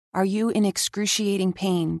Are you in excruciating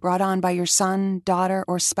pain brought on by your son, daughter,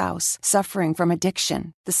 or spouse suffering from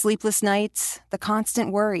addiction? The sleepless nights, the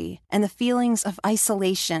constant worry, and the feelings of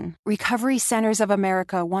isolation? Recovery Centers of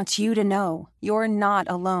America wants you to know you're not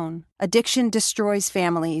alone. Addiction destroys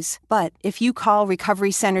families, but if you call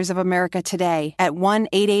Recovery Centers of America today at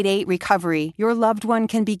 1-888-RECOVERY, your loved one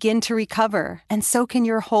can begin to recover, and so can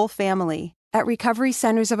your whole family. At Recovery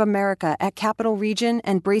Centers of America at Capital Region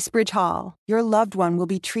and Bracebridge Hall, your loved one will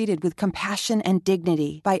be treated with compassion and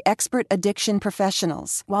dignity by expert addiction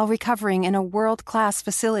professionals while recovering in a world-class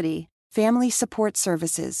facility. Family Support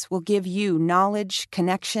Services will give you knowledge,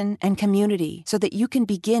 connection, and community so that you can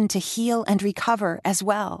begin to heal and recover as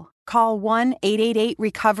well. Call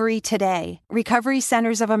 1-888-RECOVERY today. Recovery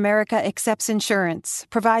Centers of America accepts insurance,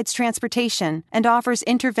 provides transportation, and offers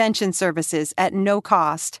intervention services at no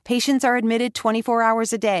cost. Patients are admitted 24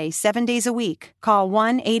 hours a day, 7 days a week. Call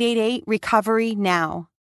 1-888-RECOVERY now.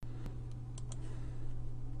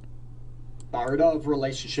 Art of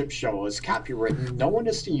Relationship show is copywritten. No one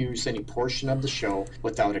is to use any portion of the show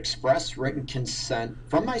without express written consent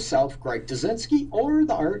from myself, Greg Dazinski, or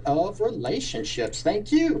the Art of Relationships.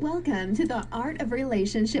 Thank you. Welcome to the Art of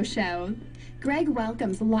Relationship show. Greg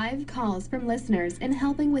welcomes live calls from listeners in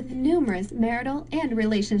helping with numerous marital and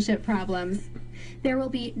relationship problems. There will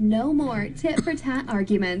be no more tit-for-tat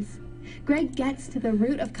arguments. Greg gets to the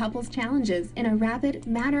root of couples' challenges in a rapid,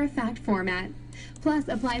 matter-of-fact format, plus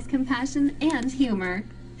applies compassion and humor.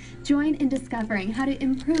 Join in discovering how to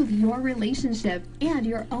improve your relationship and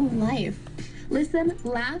your own life. Listen,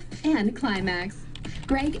 laugh, and climax.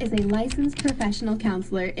 Greg is a licensed professional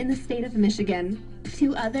counselor in the state of Michigan.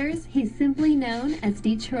 To others, he's simply known as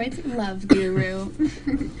Detroit's love guru.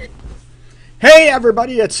 Hey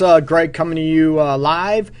everybody, it's Greg coming to you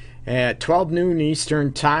live at 12 noon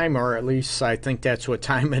Eastern time, or at least I think that's what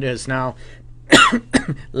time it is now.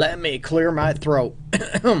 Let me clear my throat.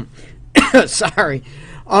 Sorry.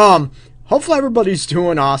 Hopefully everybody's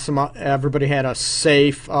doing awesome. Everybody had a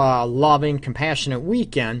safe, loving, compassionate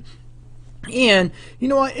weekend. And you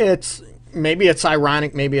know what? Maybe it's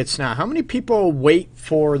ironic, maybe it's not. How many people wait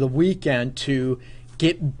for the weekend to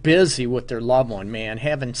get busy with their loved one, man?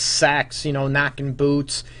 Having sex, knocking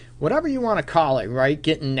boots, whatever you want to call it, right?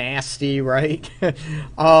 Getting nasty, right?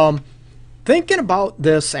 Thinking about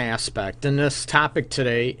this aspect, and this topic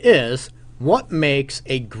today is what makes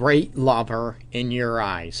a great lover in your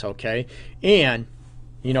eyes, okay? And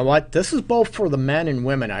you know what? This is both for the men and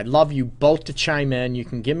women. I'd love you both to chime in. You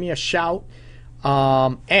can give me a shout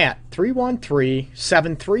at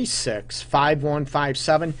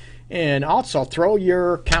 313-736-5157. And also throw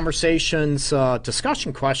your conversations,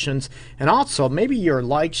 discussion questions, and also maybe your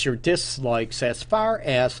likes, your dislikes as far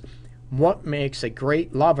as what makes a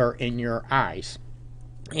great lover in your eyes.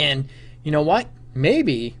 And you know what?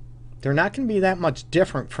 Maybe they're not going to be that much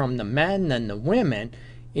different from the men than the women.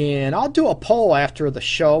 And I'll do a poll after the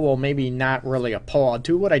show. Well, maybe not really a poll. I'll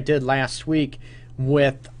do what I did last week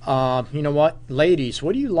with, ladies,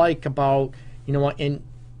 what do you like about, in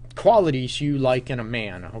qualities you like in a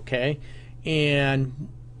man, okay? And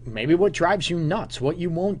maybe what drives you nuts, what you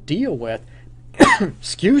won't deal with.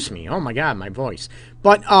 Excuse me. Oh, my God, my voice.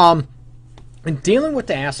 But, and dealing with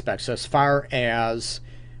the aspects as far as,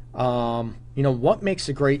 what makes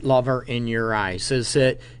a great lover in your eyes? Is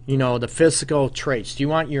it, the physical traits? Do you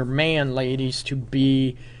want your man, ladies, to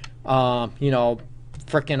be,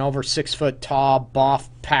 freaking over 6 foot tall,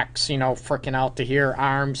 buff, pecs, freaking out to here,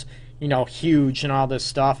 arms, huge and all this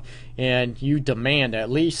stuff, and you demand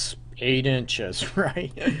at least 8 inches,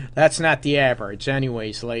 right? That's not the average.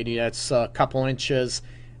 Anyways, lady, that's a couple inches,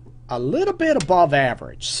 a little bit above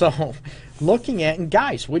average. So looking at, and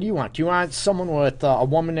guys, what do you want? Do you want someone with a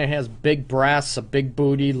woman that has big breasts, a big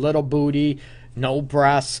booty, little booty, no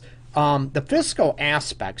breasts? The physical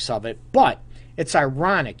aspects of it, but it's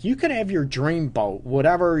ironic. You could have your dream boat,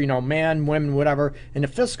 whatever, man, women, whatever, and the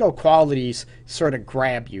physical qualities sort of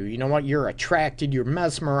grab you. You know what? You're attracted, you're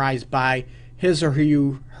mesmerized by his or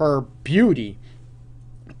her beauty.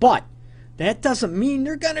 But that doesn't mean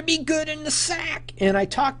they're going to be good in the sack. And I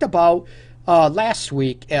talked about last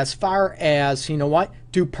week as far as,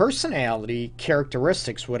 do personality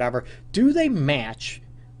characteristics, whatever, do they match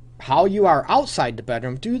how you are outside the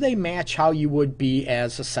bedroom? Do they match how you would be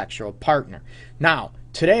as a sexual partner? Now,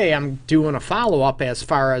 today I'm doing a follow-up as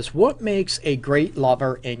far as what makes a great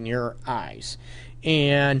lover in your eyes.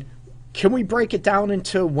 And can we break it down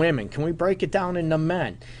into women? Can we break it down into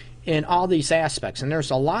men? In all these aspects. And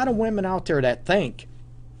there's a lot of women out there that think,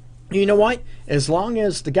 you know what? As long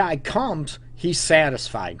as the guy comes, he's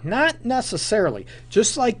satisfied. Not necessarily.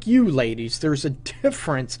 Just like you ladies, there's a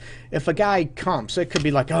difference if a guy comes. It could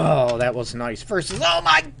be like, oh, that was nice, versus, oh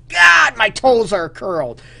my God, my toes are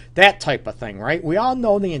curled. That type of thing, right? We all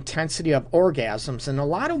know the intensity of orgasms, and a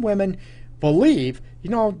lot of women believe,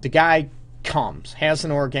 the guy comes, has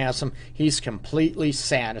an orgasm, he's completely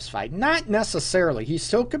satisfied. Not necessarily. He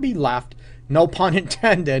still could be left, no pun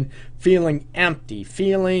intended, feeling empty,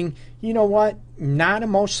 feeling, not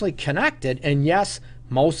emotionally connected. And yes,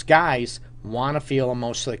 most guys want to feel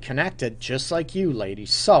emotionally connected, just like you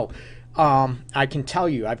ladies. So I can tell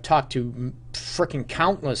you, I've talked to freaking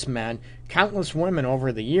countless men, countless women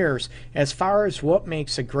over the years as far as what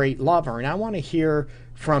makes a great lover, and I want to hear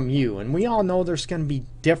from you. And we all know there's going to be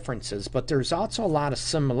differences, but there's also a lot of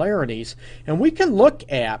similarities, and we can look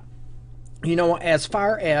at, as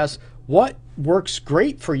far as what works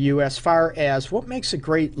great for you, as far as what makes a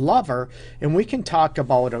great lover, and we can talk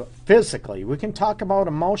about it physically, we can talk about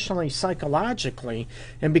emotionally, psychologically,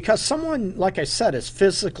 and because someone, like I said, is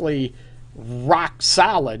physically rock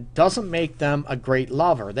solid doesn't make them a great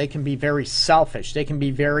lover. They can be very selfish. They can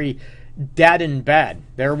be very dead in bed.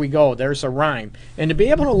 There we go. There's a rhyme. And to be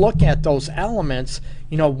able to look at those elements,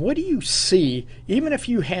 what do you see? Even if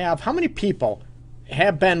you have, how many people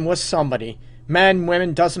have been with somebody, men,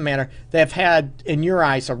 women, doesn't matter, that have had, in your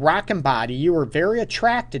eyes, a rockin' body, you were very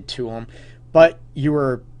attracted to them, but you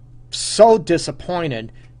were so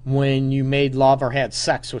disappointed when you made love or had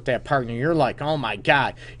sex with that partner? You're like, oh my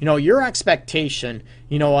God. Your expectation,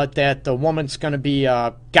 that the woman's going to be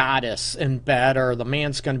a goddess in bed, or the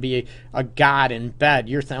man's going to be a god in bed.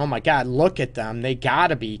 You're thinking, oh my God, look at them. They got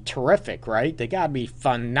to be terrific, right? They got to be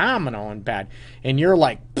phenomenal in bed. And you're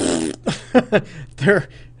like, they're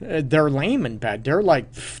lame in bed. They're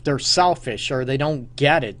like, they're selfish, or they don't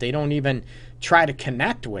get it. They don't even try to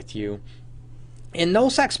connect with you. And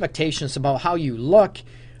those expectations about how you look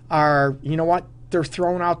are, they're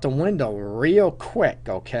thrown out the window real quick,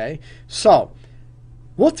 okay? So,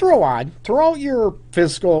 we'll throw out your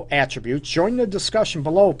physical attributes, join the discussion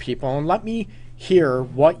below, people, and let me hear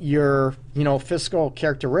what your, physical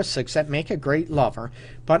characteristics that make a great lover.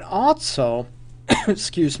 But also,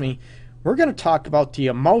 excuse me, we're going to talk about the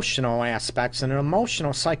emotional aspects and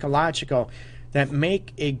emotional, psychological that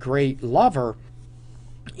make a great lover.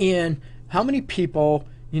 And how many people,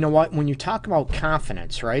 when you talk about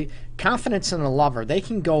confidence, right? Confidence in a lover, they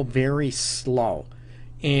can go very slow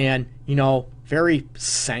and, very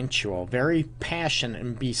sensual, very passionate,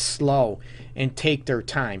 and be slow and take their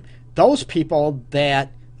time. Those people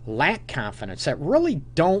that lack confidence, that really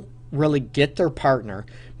don't really get their partner,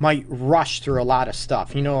 might rush through a lot of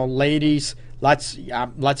stuff. Ladies, let's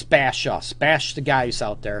bash the guys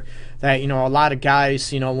out there. That, a lot of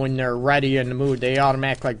guys, when they're ready in the mood, they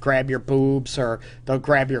automatically grab your boobs, or they'll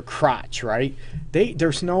grab your crotch, right?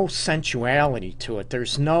 There's no sensuality to it.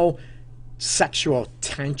 There's no sexual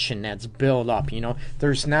tension that's built up,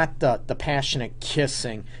 There's not the passionate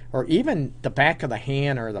kissing, or even the back of the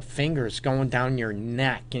hand or the fingers going down your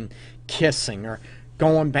neck and kissing, or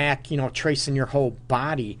going back, tracing your whole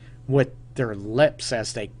body with their lips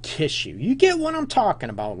as they kiss you. You get what I'm talking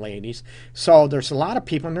about, ladies. So there's a lot of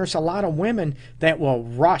people, and there's a lot of women that will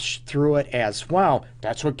rush through it as well.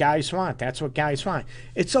 That's what guys want. That's what guys want.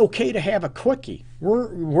 It's okay to have a quickie.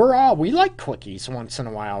 We like quickies once in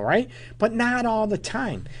a while, right? But not all the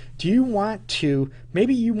time. Do you want to,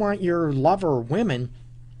 maybe you want your lover women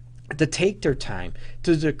to take their time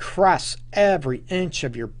to caress every inch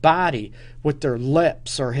of your body with their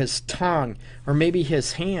lips, or his tongue, or maybe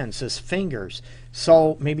his hands, his fingers.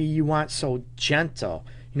 So maybe you want so gentle,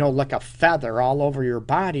 like a feather all over your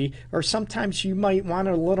body, or sometimes you might want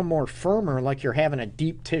it a little more firmer, like you're having a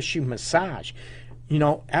deep tissue massage.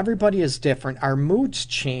 Everybody is different. Our moods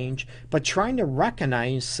change, but trying to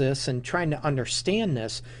recognize this and trying to understand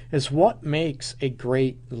this is what makes a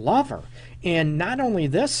great lover. And not only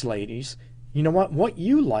this, ladies, what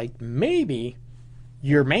you like, maybe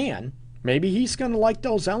your man, maybe he's going to like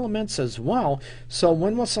those elements as well. So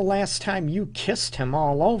when was the last time you kissed him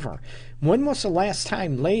all over? When was the last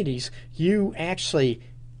time, ladies, you actually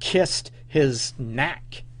kissed his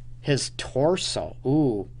neck, his torso?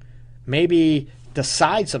 Ooh, maybe the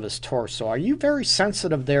sides of his torso. Are you very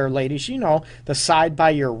sensitive there, ladies? The side by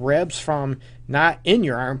your ribs, from not in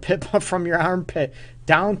your armpit, but from your armpit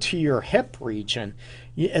down to your hip region.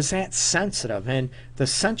 Is that sensitive? And the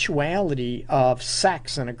sensuality of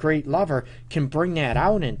sex and a great lover can bring that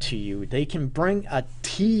out into you. They can bring a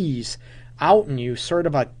tease out in you, sort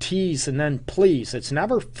of a tease and then please. It's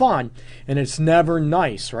never fun, and it's never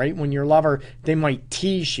nice, right? When your lover, they might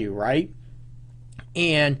tease you, right?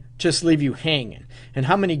 and just leave you hanging. And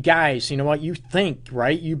how many guys, you know what, you think,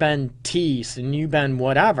 right, you've been teased and you've been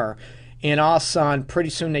whatever, and all of a sudden,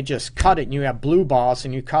 pretty soon they just cut it and you have blue balls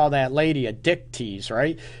and you call that lady a dick tease,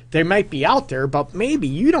 right? They might be out there, but maybe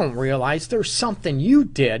you don't realize there's something you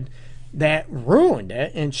did that ruined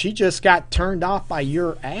it, and she just got turned off by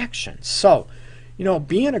your actions. So, you know,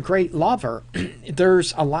 being a great lover,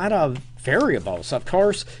 there's a lot of variables. Of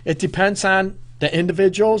course, it depends on the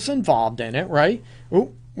individuals involved in it, right?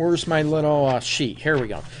 Oh, where's my little sheet? Here we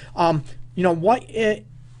go. You know, what it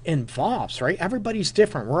involves, right? Everybody's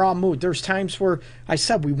different. We're all moved. There's times where I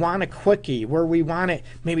said we want a quickie, where we want it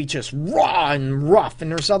maybe just raw and rough,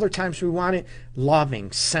 and there's other times we want it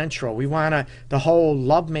loving, sensual. We want the whole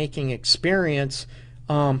lovemaking experience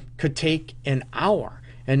could take an hour,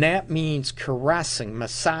 and that means caressing,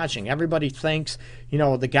 massaging. Everybody thinks, you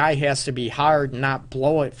know, the guy has to be hard and not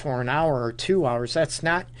blow it for an hour or 2 hours. That's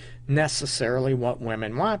not necessarily what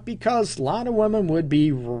women want, because a lot of women would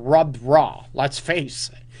be rubbed raw. Let's face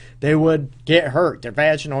it. They would get hurt. Their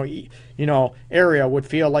vaginal, you know, area would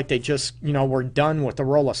feel like they just, you know, were done with a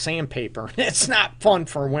roll of sandpaper. It's not fun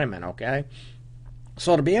for women, okay?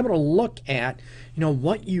 So to be able to look at, you know,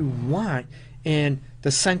 what you want and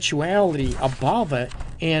the sensuality above it,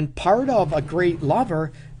 and part of a great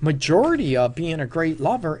lover, majority of being a great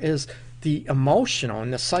lover is the emotional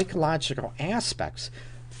and the psychological aspects.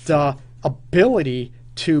 The ability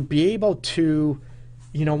to be able to,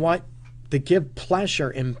 you know what, to give pleasure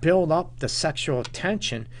and build up the sexual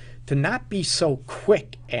tension, to not be so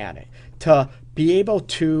quick at it, to be able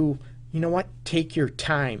to, you know what, take your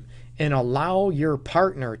time and allow your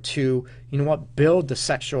partner to, you know what, build the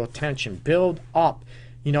sexual tension, build up,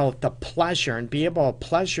 you know, the pleasure, and be able to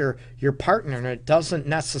pleasure your partner. And it doesn't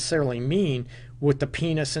necessarily mean with the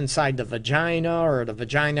penis inside the vagina or the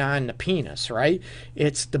vagina on the penis, right?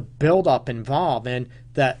 It's the build-up involved, and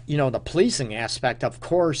that, you know, the pleasing aspect. Of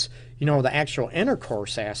course, you know, the actual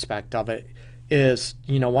intercourse aspect of it is,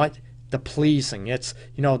 you know what, the pleasing. It's,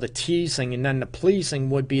 you know, the teasing, and then the pleasing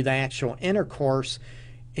would be the actual intercourse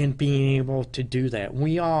and being able to do that.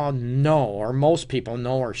 We all know, or most people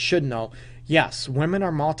know or should know, yes, women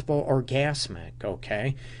are multiple orgasmic,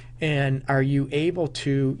 okay? And are you able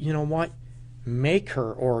to, you know what, make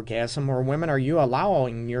her orgasm, or women, are you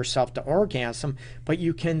allowing yourself to orgasm, but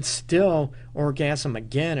you can still orgasm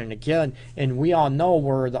again and again? And we all know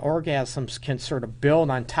where the orgasms can sort of build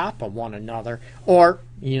on top of one another. Or,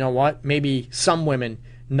 you know what, maybe some women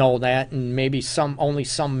know that, and maybe only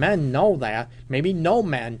some men know that. Maybe no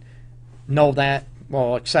men know that,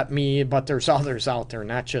 well, except me, but there's others out there,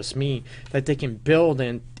 not just me, that they can build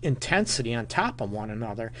in intensity on top of one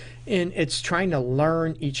another. And it's trying to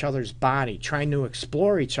learn each other's body, trying to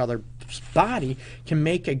explore each other's body can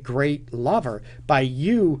make a great lover by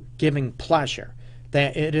you giving pleasure.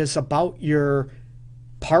 That it is about your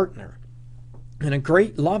partner. And a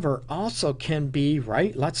great lover also can be,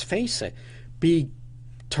 right, let's face it, be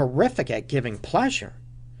terrific at giving pleasure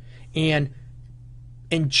and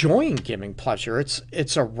enjoying giving pleasure.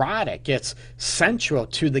 It's erotic, it's sensual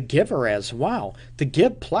to the giver as well, to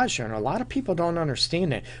give pleasure. And a lot of people don't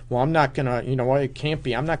understand it. Well, I'm not gonna, you know what, it can't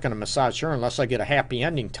be, I'm not gonna massage her unless I get a happy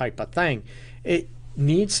ending type of thing. It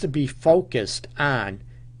needs to be focused on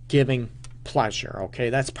giving pleasure, okay?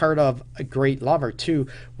 That's part of a great lover too,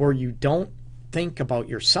 where you don't think about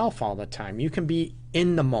yourself all the time. You can be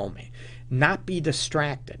in the moment, not be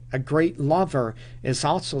distracted. A great lover is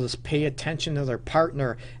also to pay attention to their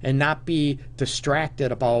partner and not be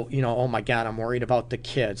distracted about, you know, oh my God, I'm worried about the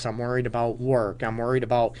kids, I'm worried about work, I'm worried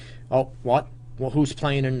about, oh, what? Well, who's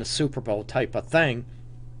playing in the Super Bowl type of thing.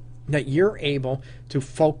 That you're able to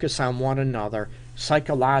focus on one another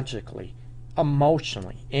psychologically,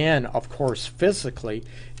 emotionally, and of course physically,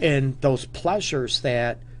 in those pleasures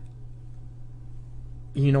that,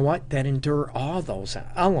 you know what, that endure all those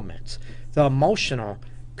elements. The emotional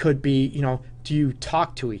could be, you know, do you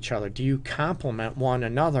talk to each other? Do you compliment one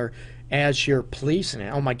another as you're pleasing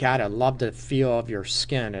it? Oh my God, I love the feel of your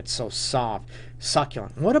skin. It's so soft,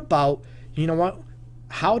 succulent. What about, you know what,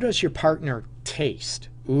 how does your partner taste?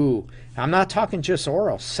 Ooh, I'm not talking just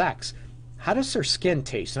oral sex. How does their skin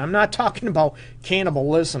taste? And I'm not talking about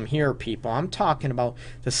cannibalism here, people. I'm talking about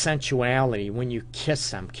the sensuality when you kiss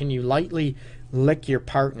them. Can you lightly lick your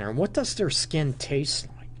partner? And what does their skin taste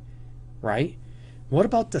like? Right? What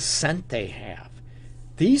about the scent they have?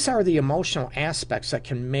 These are the emotional aspects that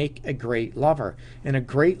can make a great lover. And a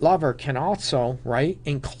great lover can also, right,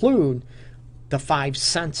 include the five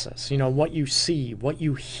senses. You know, what you see, what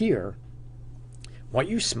you hear, what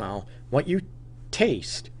you smell, what you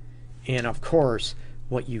taste, and of course,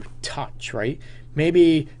 what you touch, right?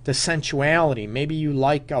 Maybe the sensuality. Maybe you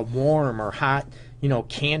like a warm or hot,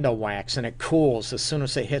 candle wax, and it cools as soon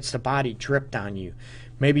as it hits the body, dripped on you.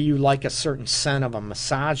 Maybe you like a certain scent of a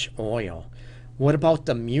massage oil. What about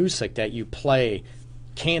the music that you play?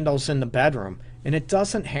 Candles in the bedroom. And it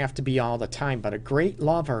doesn't have to be all the time, but a great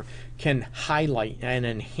lover can highlight and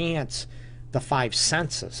enhance the five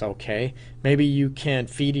senses, okay? Maybe you can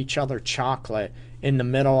feed each other chocolate in the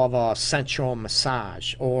middle of a sensual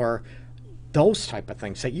massage, or those type of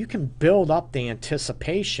things, that you can build up the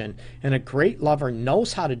anticipation. And a great lover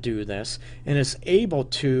knows how to do this and is able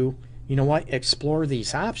to, explore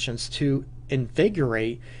these options to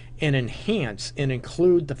invigorate and enhance and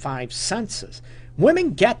include the five senses.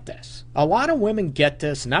 Women get this. A lot of women get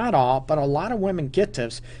this. Not all, but a lot of women get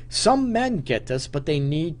this. Some men get this, but they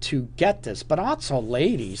need to get this. But also,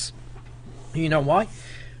 ladies, you know what?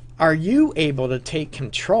 Are you able to take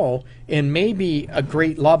control and maybe a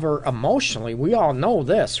great lover emotionally? We all know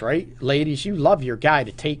this, right? Ladies, you love your guy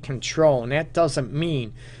to take control, and that doesn't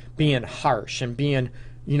mean being harsh and being,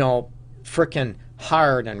 freaking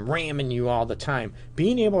hard and ramming you all the time.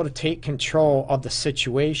 Being able to take control of the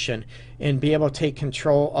situation and be able to take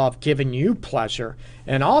control of giving you pleasure.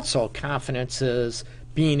 And also, confidence is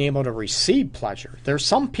being able to receive pleasure. There's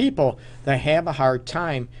some people that have a hard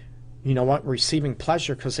time, receiving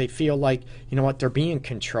pleasure because they feel like, they're being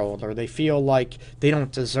controlled, or they feel like they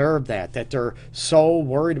don't deserve that they're so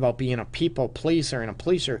worried about being a people pleaser and a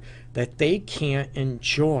pleaser that they can't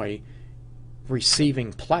enjoy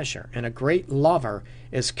receiving pleasure. And a great lover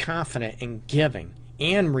is confident in giving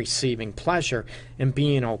and receiving pleasure and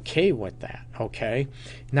being okay with that, okay?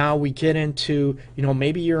 Now we get into,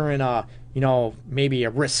 maybe you're in a, maybe a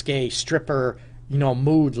risque stripper,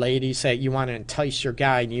 mood, ladies, that you want to entice your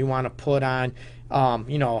guy and you want to put on,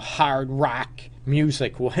 hard rock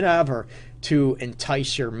music, whatever, to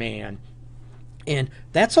entice your man. And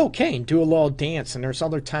that's okay, and do a little dance. And there's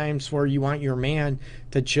other times where you want your man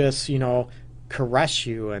to just, caress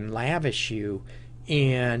you and lavish you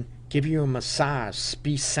and give you a massage,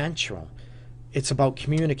 be sensual. It's about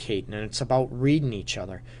communicating, and it's about reading each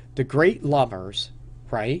other. The great lovers,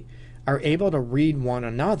 right, are able to read one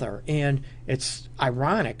another. And it's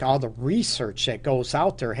ironic, all the research that goes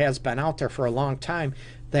out there has been out there for a long time,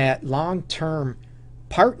 that long-term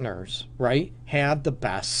partners, right, have the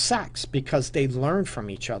best sex because they learn from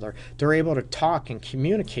each other. They're able to talk and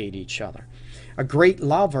communicate each other. A great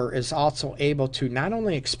lover is also able to not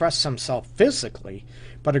only express themselves physically,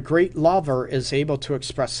 but a great lover is able to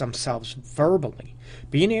express themselves verbally.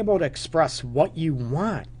 Being able to express what you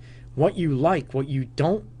want, what you like, what you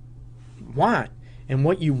don't want, and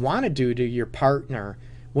what you want to do to your partner,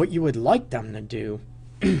 what you would like them to do.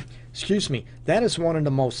 Excuse me, that is one of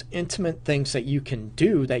the most intimate things that you can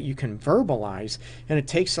do, that you can verbalize, and it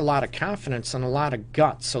takes a lot of confidence and a lot of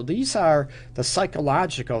guts. So these are the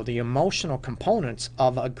psychological, the emotional components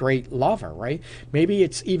of a great lover, right? Maybe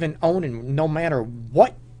it's even owning, no matter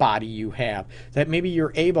what body you have, that maybe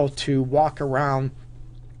you're able to walk around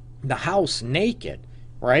the house naked,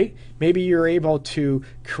 right? Maybe you're able to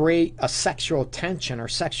create a sexual tension or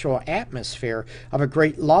sexual atmosphere of a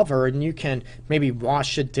great lover, and you can maybe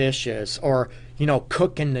wash the dishes or,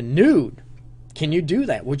 cook in the nude. Can you do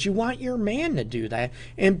that? Would you want your man to do that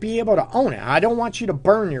and be able to own it? I don't want you to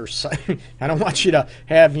burn your I don't want you to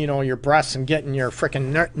have, your breasts and getting your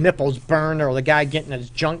freaking nipples burned, or the guy getting his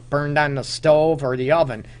junk burned on the stove or the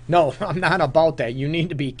oven. No, I'm not about that. You need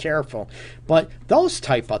to be careful. But those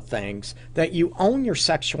type of things, that you own your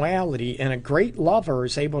sexuality, and a great lover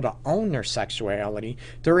is able to own their sexuality.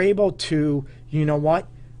 They're able to,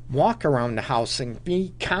 walk around the house and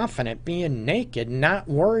be confident, being naked, not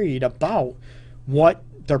worried about what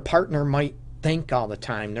their partner might think all the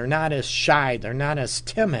time. They're not as shy, they're not as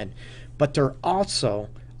timid, but they're also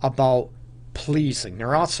about pleasing.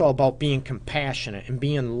 They're also about being compassionate and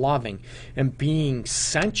being loving and being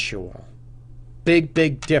sensual. Big,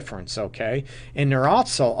 big difference, okay? And they're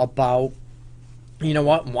also about,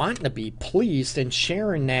 wanting to be pleased and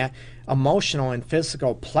sharing that emotional and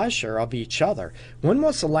physical pleasure of each other. When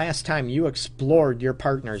was the last time you explored your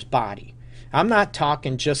partner's body? I'm not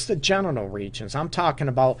talking just the genital regions. I'm talking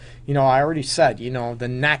about, I already said, the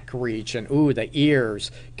neck region, the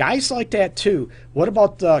ears. Guys like that too. What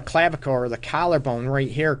about the clavicle or the collarbone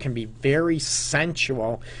right here? Can be very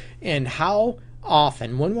sensual. And how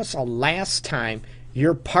often, when was the last time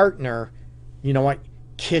your partner,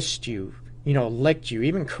 kissed you, licked you,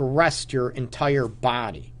 even caressed your entire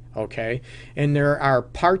body? Okay, and there are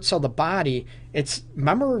parts of the body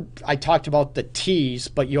remember I talked about the tease,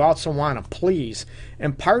 but you also want to please.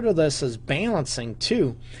 And part of this is balancing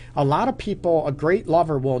too. A lot of people, a great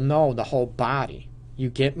lover will know the whole body. You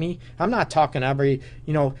get me? I'm not talking every,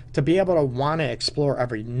 to be able to want to explore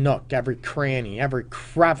every nook, every cranny, every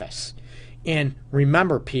crevice. And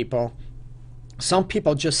remember, people, some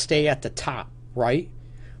people just stay at the top, right?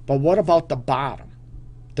 But what about the bottom?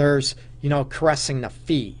 There's, caressing the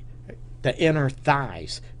feet, the inner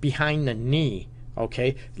thighs, behind the knee,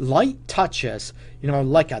 okay? Light touches,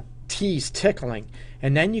 like a tease tickling,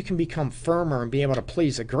 and then you can become firmer and be able to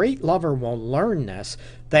please. A great lover will learn this,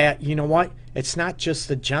 that, it's not just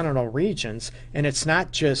the genital regions, and it's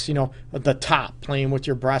not just, the top, playing with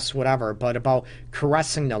your breasts, whatever, but about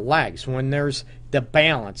caressing the legs when there's the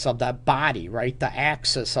balance of that body, right? The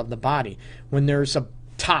axis of the body. When there's a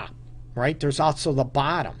top, right? There's also the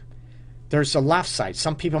bottom. There's the left side.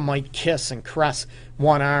 Some people might kiss and caress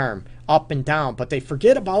one arm up and down, but they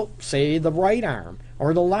forget about, say, the right arm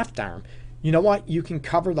or the left arm. You know what? You can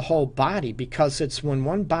cover the whole body, because it's when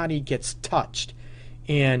one body gets touched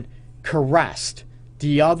and caressed,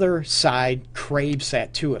 the other side craves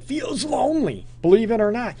that too. It feels lonely, believe it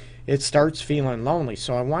or not. It starts feeling lonely.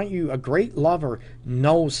 So I want you, a great lover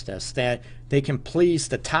knows this, that they can please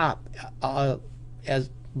the top as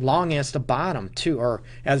long as the bottom too, or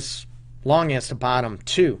as long as the bottom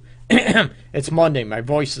too. It's Monday. My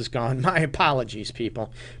voice is gone. My apologies,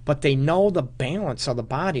 people. But they know the balance of the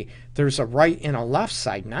body. There's a right and a left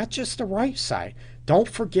side, not just the right side. Don't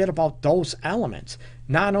forget about those elements.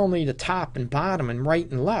 Not only the top and bottom and right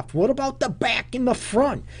and left. What about the back and the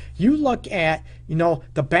front? You look at,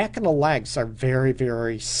 the back of the legs are very,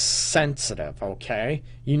 very sensitive, okay?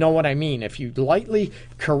 You know what I mean? If you lightly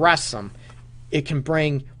caress them, it can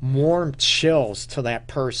bring warm chills to that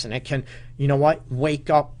person. It can, wake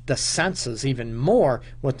up the senses even more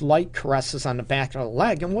with light caresses on the back of the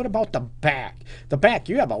leg. And what about the back? The back,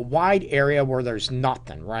 you have a wide area where there's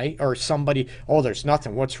nothing, right? Or somebody, oh, there's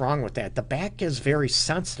nothing. What's wrong with that? The back is very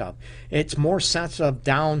sensitive. It's more sensitive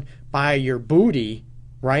down by your booty,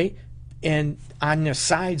 right? And on the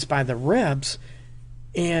sides by the ribs.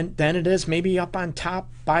 And then it is maybe up on top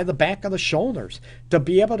by the back of the shoulders. To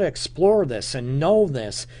be able to explore this and know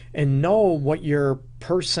what your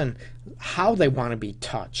person, how they want to be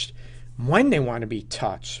touched, when they want to be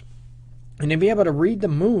touched, and to be able to read the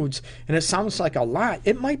moods. And it sounds like a lot.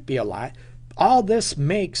 It might be a lot. All this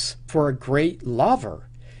makes for a great lover.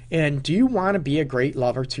 And do you want to be a great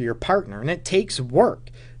lover to your partner? And it takes work.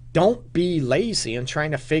 Don't be lazy in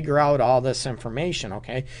trying to figure out all this information,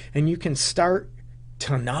 okay? And you can start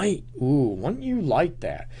tonight. Ooh, wouldn't you like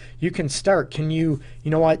that? You can start. Can you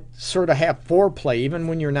sort of have foreplay even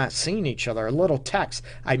when you're not seeing each other? A little text.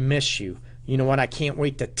 I miss you. You know what? I can't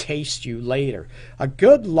wait to taste you later. A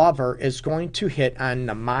good lover is going to hit on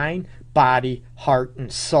the mind, body, heart,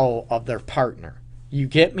 and soul of their partner. You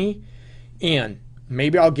get me? And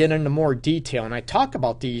maybe I'll get into more detail. And I talk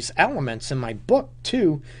about these elements in my book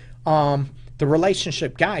too. The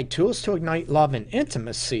Relationship Guide, Tools to Ignite Love and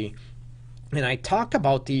Intimacy. And I talk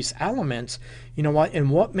about these elements,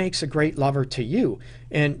 and what makes a great lover to you.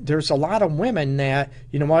 And there's a lot of women that,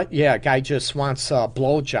 a guy just wants a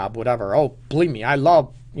blowjob, whatever. Oh, believe me, I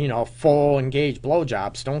love, full engaged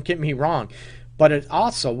blowjobs. Don't get me wrong. But it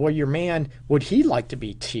also, your man, would he like to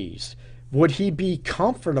be teased? Would he be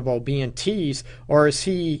comfortable being teased? Or is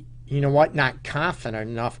he, not confident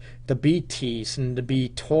enough to be teased and to be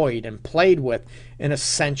toyed and played with in a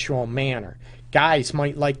sensual manner? Guys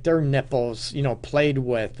might like their nipples, played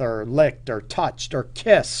with or licked or touched or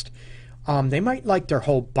kissed. They might like their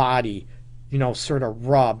whole body, sort of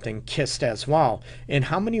rubbed and kissed as well. And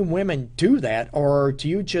how many women do that? Or do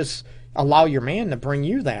you just allow your man to bring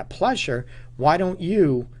you that pleasure? Why don't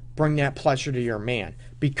you bring that pleasure to your man?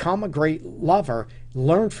 Become a great lover,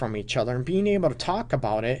 learn from each other, and being able to talk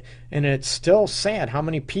about it. And it's still sad how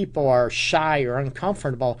many people are shy or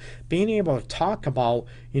uncomfortable being able to talk about,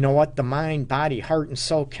 the mind, body, heart, and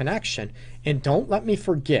soul connection. And don't let me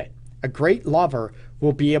forget, a great lover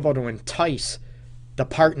will be able to entice the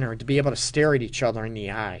partner to be able to stare at each other in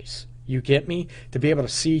the eyes. You get me? To be able to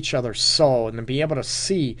see each other's soul and to be able to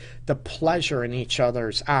see the pleasure in each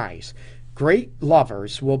other's eyes. Great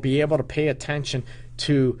lovers will be able to pay attention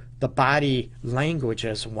to the body language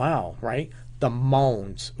as well, right? The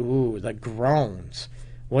moans, the groans.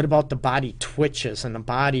 What about the body twitches and the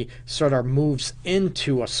body sort of moves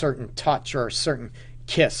into a certain touch or a certain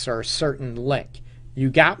kiss or a certain lick? You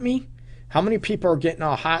got me? How many people are getting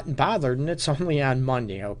all hot and bothered and it's only on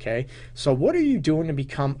Monday, okay? So what are you doing to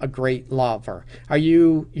become a great lover? Are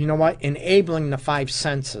you, enabling the 5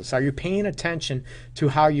 senses? Are you paying attention to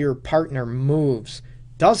how your partner moves,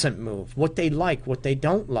 doesn't move, what they like, what they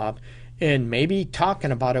don't love? And maybe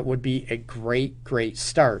talking about it would be a great, great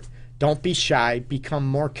start. Don't be shy. Become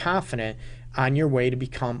more confident on your way to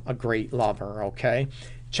become a great lover, okay?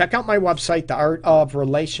 Check out my website,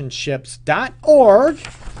 theartofrelationships.org,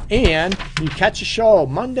 and you catch a show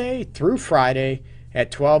Monday through Friday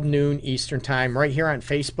at 12 noon Eastern Time right here on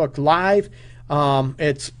Facebook Live.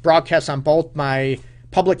 It's broadcast on both my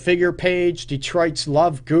public figure page, Detroit's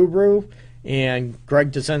Love Guru, and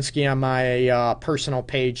Greg Dazinski on my personal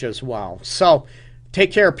page as well. So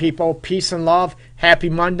take care, people. Peace and love. Happy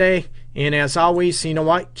Monday. And as always, you know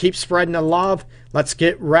what? Keep spreading the love. Let's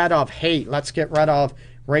get rid of hate. Let's get rid of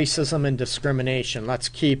racism and discrimination. Let's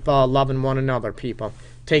keep loving one another, people.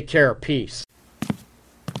 Take care. Peace.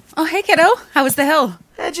 Oh, hey, kiddo. How was the hill?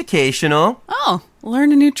 Educational. Oh,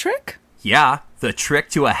 learn a new trick? Yeah, the trick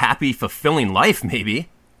to a happy, fulfilling life, maybe.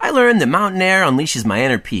 I learned that mountain air unleashes my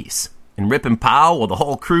inner peace. And rip and pow, well, the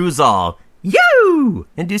whole crew's all, yoo!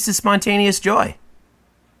 Induces spontaneous joy.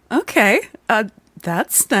 Okay,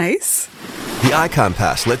 that's nice. The Icon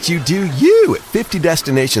Pass lets you do you at 50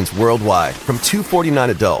 destinations worldwide from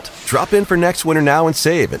 $249 adult. Drop in for next winter now and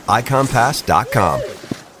save at iconpass.com.